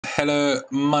Hello,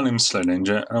 my name's Slow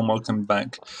Ninja, and welcome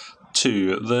back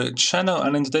to the channel.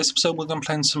 And in today's episode, we're going to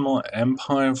play some more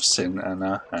Empire of Sin and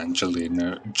our Angelo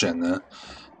Genna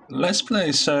Let's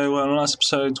Play. So, in the last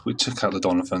episode, we took out the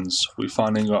Donovans. We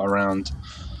finally got around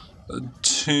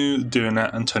to doing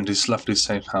that and turned this lovely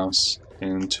safe house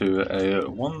into a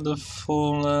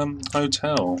wonderful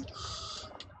hotel,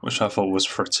 which I thought was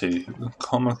pretty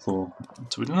comical.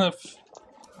 So we don't have.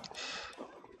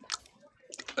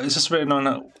 It's just really annoying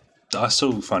that I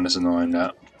still find this annoying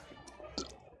that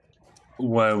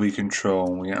where we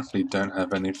control, we actually don't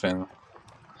have anything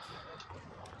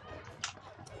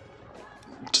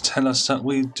to tell us that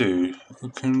we do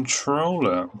control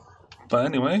it. But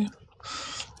anyway,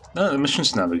 no, the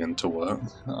mission's never going to work.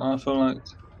 I feel like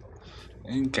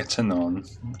getting on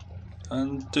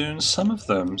and doing some of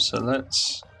them. So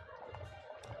let's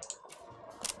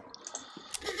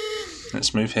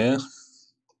move here.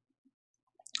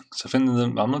 So I think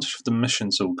I'm not sure if the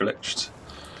mission's all glitched.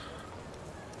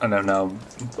 And they're now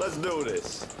let's do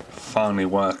this. Finally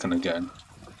working again.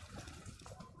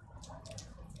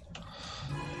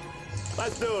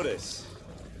 Let's do this.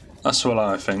 That's what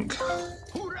I think.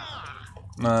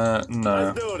 No. Let's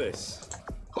do this.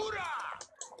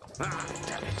 Ah,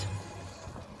 damn it.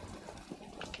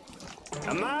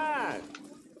 Come on.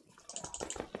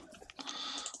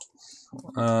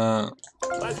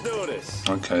 Let's do this.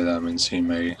 Okay, that means he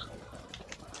may.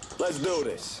 Let's do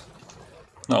this.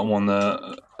 Not want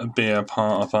to be a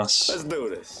part of us. Let's do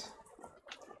this.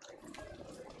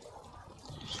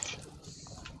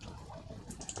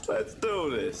 Let's do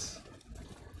this.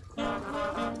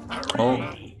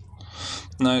 Oh.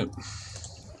 No.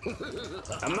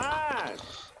 Come on.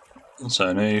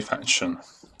 So, new faction.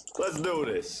 Let's do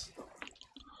this.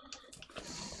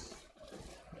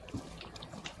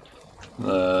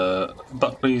 The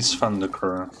Buckley's Thunder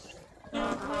Crew.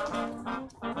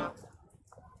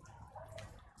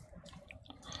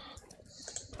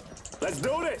 Let's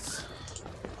do this.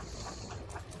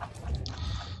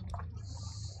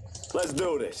 Let's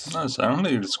do this. No, so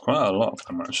only there's quite a lot of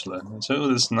them actually. So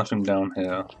there's nothing down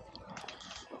here.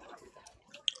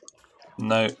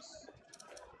 No.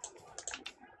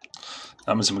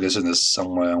 I'm guessing there's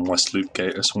somewhere on West Loop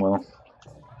Gate as well.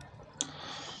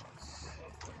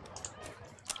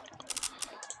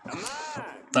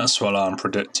 That's what I'm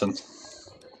predicting.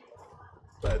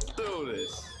 Let's do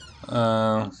this.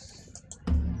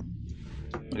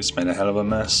 We just made a hell of a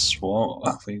mess. What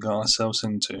have we got ourselves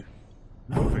into?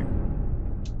 Moving.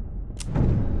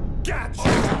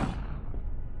 Gotcha.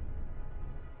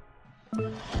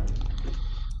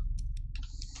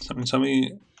 Something tell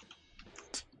me.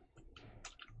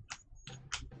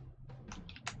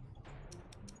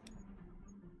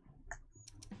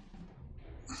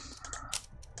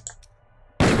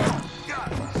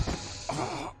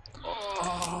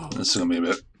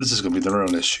 This is gonna be the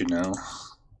real issue now.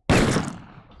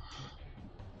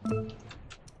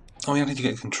 Oh, we need to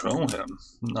get control of him.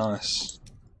 Nice.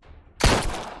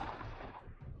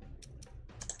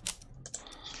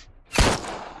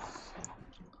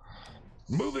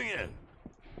 Moving in.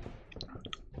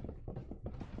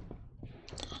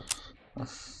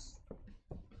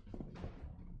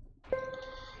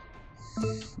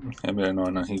 Okay, but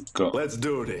no, he got. Let's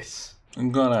do this.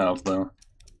 Got out of there.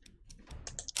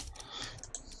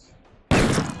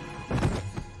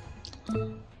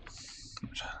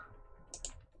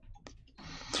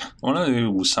 I know who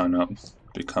will sign up,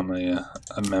 become a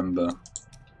member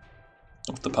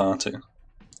of the party.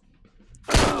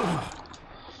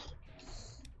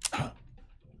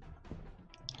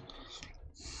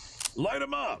 Light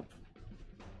him up.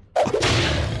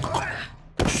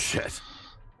 Shit.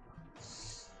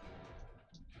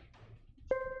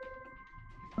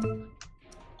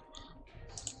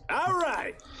 All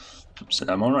right. So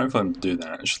I'm alright if I do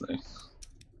that actually.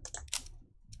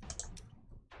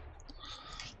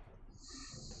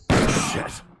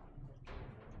 Shit.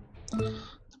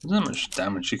 There's not much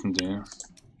damage you can do.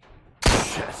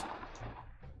 Shit.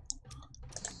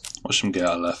 Watch him get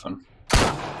out of left one.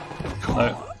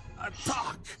 No.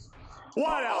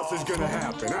 What else is gonna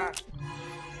happen, huh?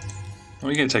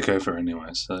 We can take over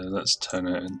anyway, so let's turn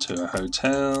it into a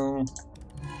hotel.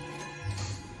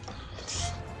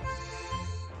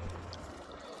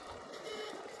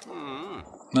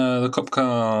 The cop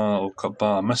car or cop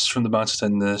bar. Message from the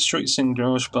bartender. Streets in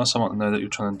garage bus. I want to know that you're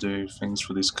trying to do things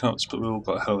for these cops, but we've all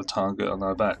got a hell of a target on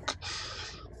our back.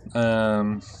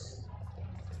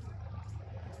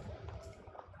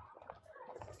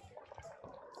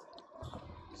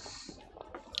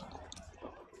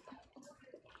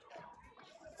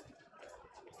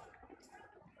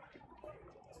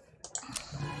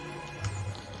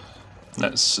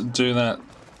 Let's do that.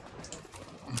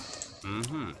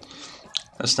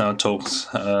 Let's now talk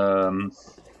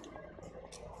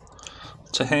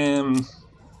to him.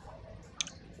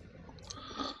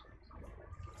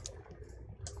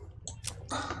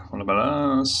 What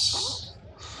about us?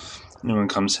 Anyone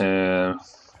comes here.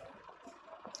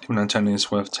 Even Antonio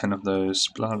is worth 10 of those.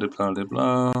 Blah, blah, blah, blah,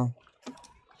 blah.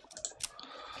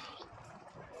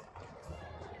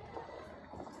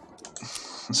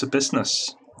 It's a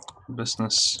business.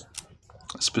 Business.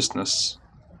 It's business.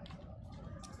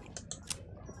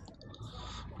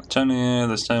 Antonio,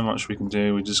 there's so much we can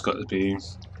do. We just got to be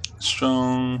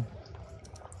strong.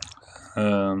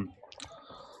 And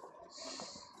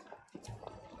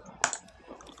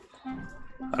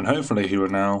hopefully he will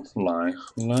now lie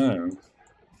low.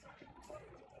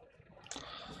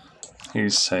 He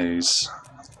says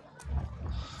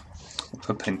with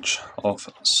a pinch of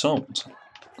salt.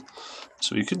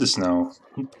 So we could just now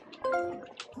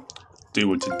do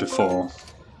what we did before.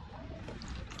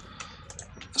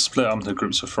 Split up into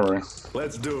groups of 3.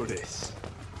 Let's do this.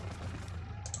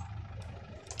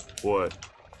 What?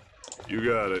 You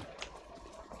got it.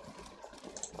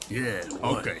 Yeah,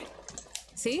 okay.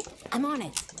 See? I'm on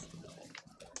it.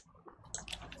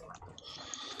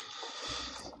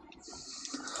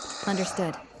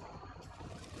 Understood.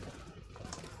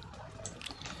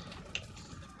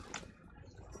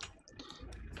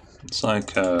 It's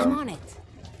like I'm on it.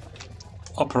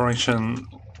 Operation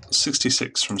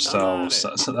 66 from Star Wars.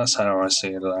 That's how I see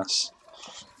it as.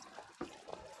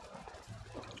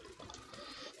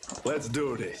 Let's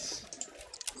do this.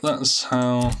 That's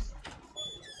how.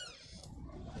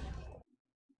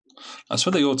 I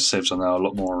swear the autosaves are now a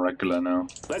lot more regular now.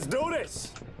 Let's do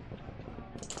this.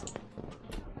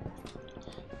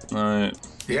 No.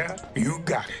 Yeah, you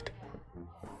got it.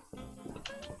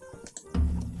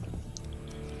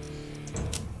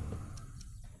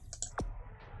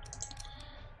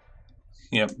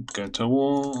 Yep, go to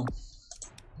war.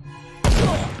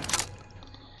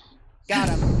 Got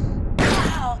him.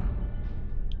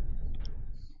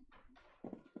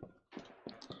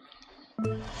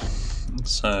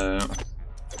 So.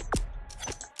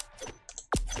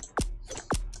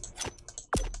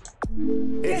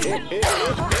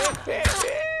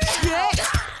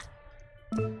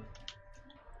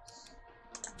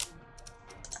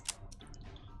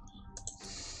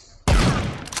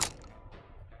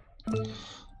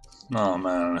 Oh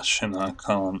man, shit, I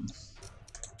can't.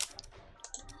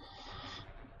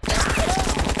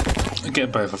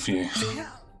 Get both of you.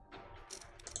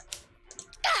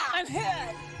 I'm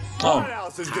hit. What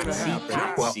else is gonna happen?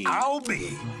 Well, I'll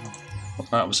be. Well,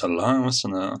 that was a lie,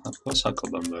 wasn't it? Of course I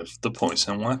got them both. The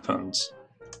poison weapons.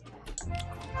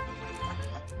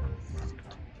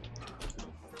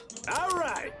 All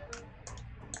right.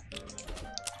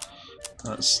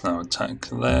 Let's now attack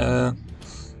there.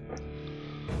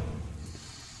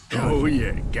 Oh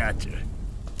yeah, gotcha.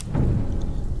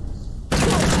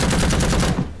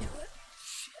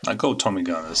 That gold Tommy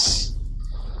gun is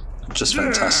just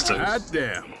fantastic. God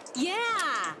damn.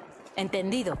 Yeah.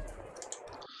 Entendido.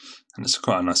 And it's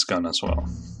quite a nice gun as well.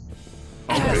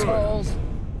 Assholes.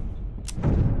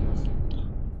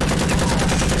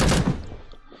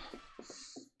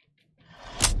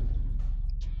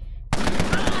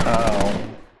 Ow.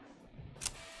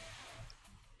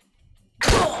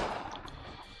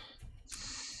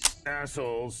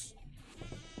 Assholes.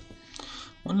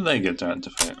 When did they get to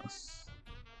activate?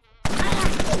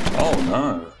 Oh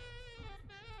no.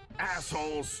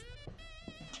 Assholes.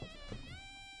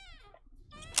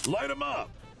 Light them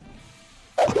up.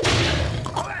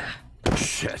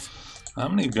 Shit. How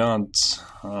many guards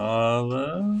are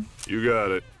there? You got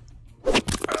it.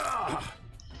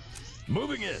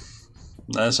 Moving in.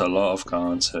 There's a lot of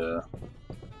guards here.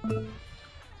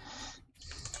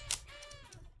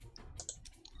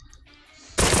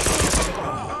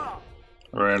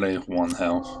 Really? 1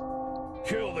 health.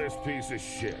 Kill this piece of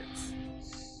shit.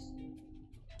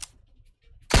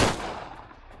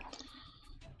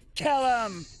 Kill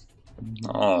him.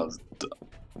 Oh.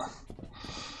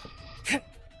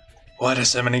 Why are there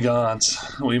so many guards?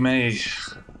 We may.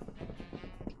 So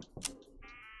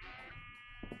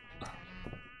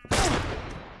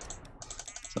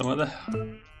what the?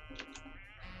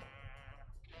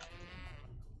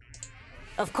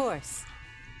 Of course.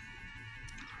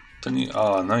 Don't you?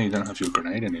 Oh no, you don't have your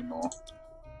grenade anymore.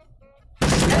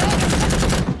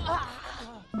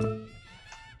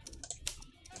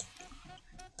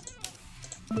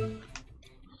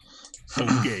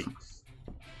 Okay.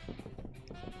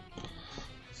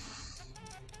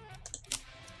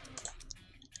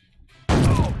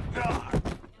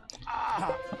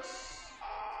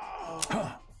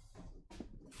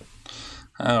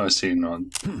 How is he not?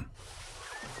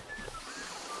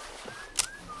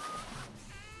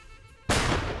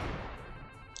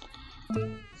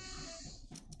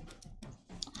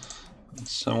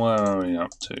 So where are we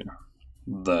up to?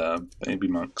 There, baby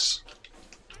monks.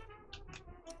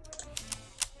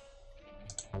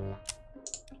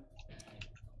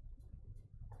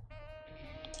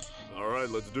 All right,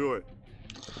 let's do it.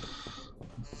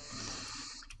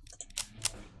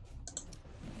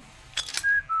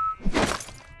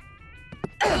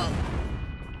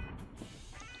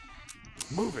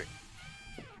 Moving.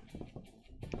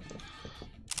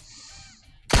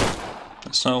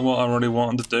 It's not what I really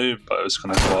wanted to do, but it was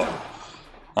kind of what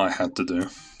I had to do.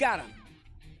 Got him.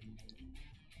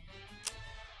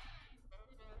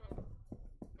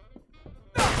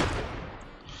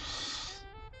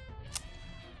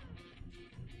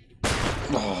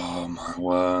 Oh my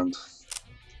word.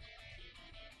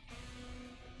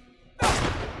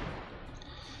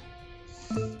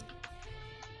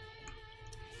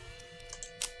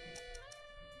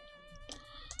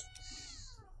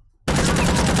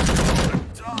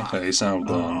 Okay, he's now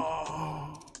gone.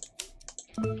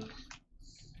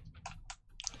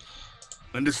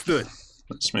 Understood.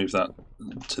 Let's move that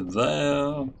to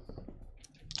there.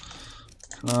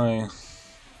 Can I?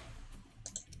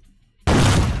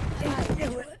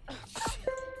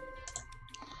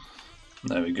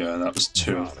 There we go, that was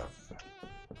 2.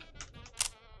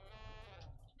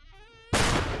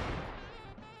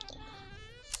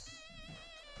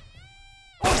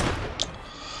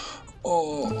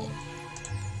 Oh,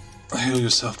 heal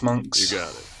yourself, monks. You got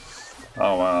it.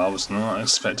 Oh wow, I was not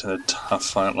expecting a tough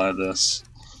fight like this.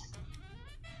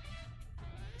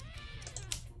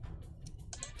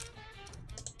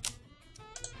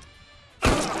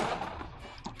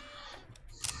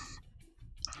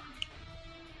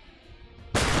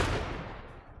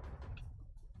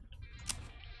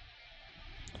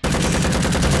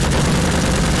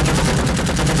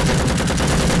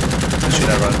 Actually,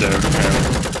 that right there.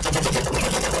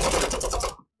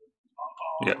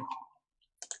 Yeah.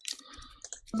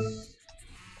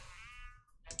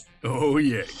 Oh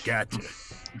yeah, gotcha.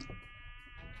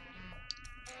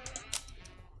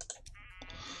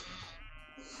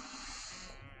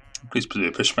 Please put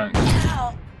a pushback.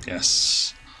 Ow.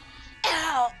 Yes.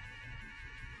 Ow.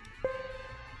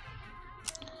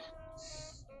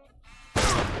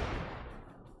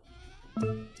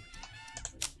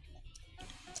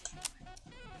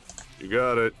 You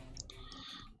got it.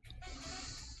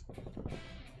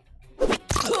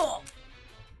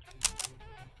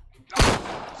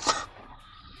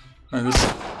 No, this...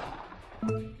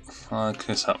 I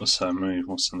guess that was her move,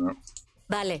 wasn't it?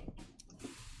 Vale.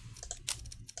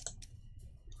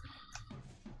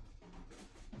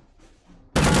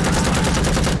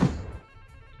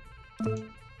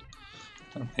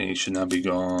 Okay, you should now be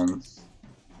gone.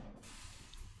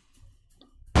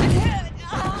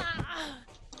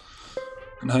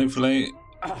 And hopefully...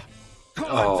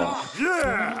 Oh,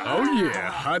 Yeah. Oh yeah,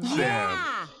 hot damn.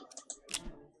 Yeah.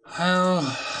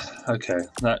 how... Okay,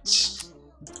 that's...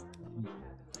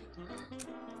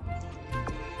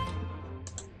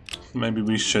 Maybe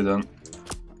we shouldn't.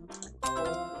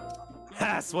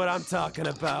 That's what I'm talking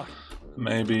about.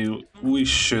 Maybe we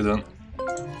shouldn't.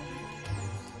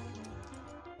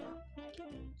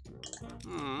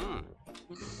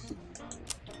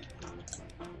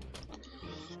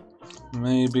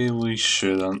 Maybe we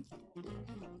shouldn't.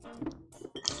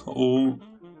 Or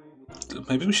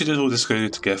maybe we should all just go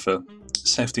together.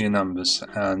 Safety in numbers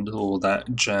and all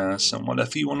that jazz and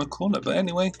whatever you want to call it. But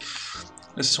anyway,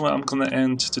 this is where I'm going to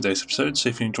end today's episode. So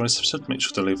if you enjoyed this episode, make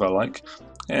sure to leave a like.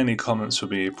 Any comments would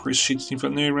be appreciated. If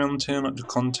you're new around here and like the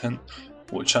content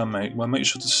which I make, well, make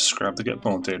sure to subscribe to get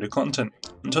more daily content.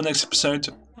 Until next episode,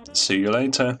 see you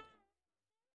later.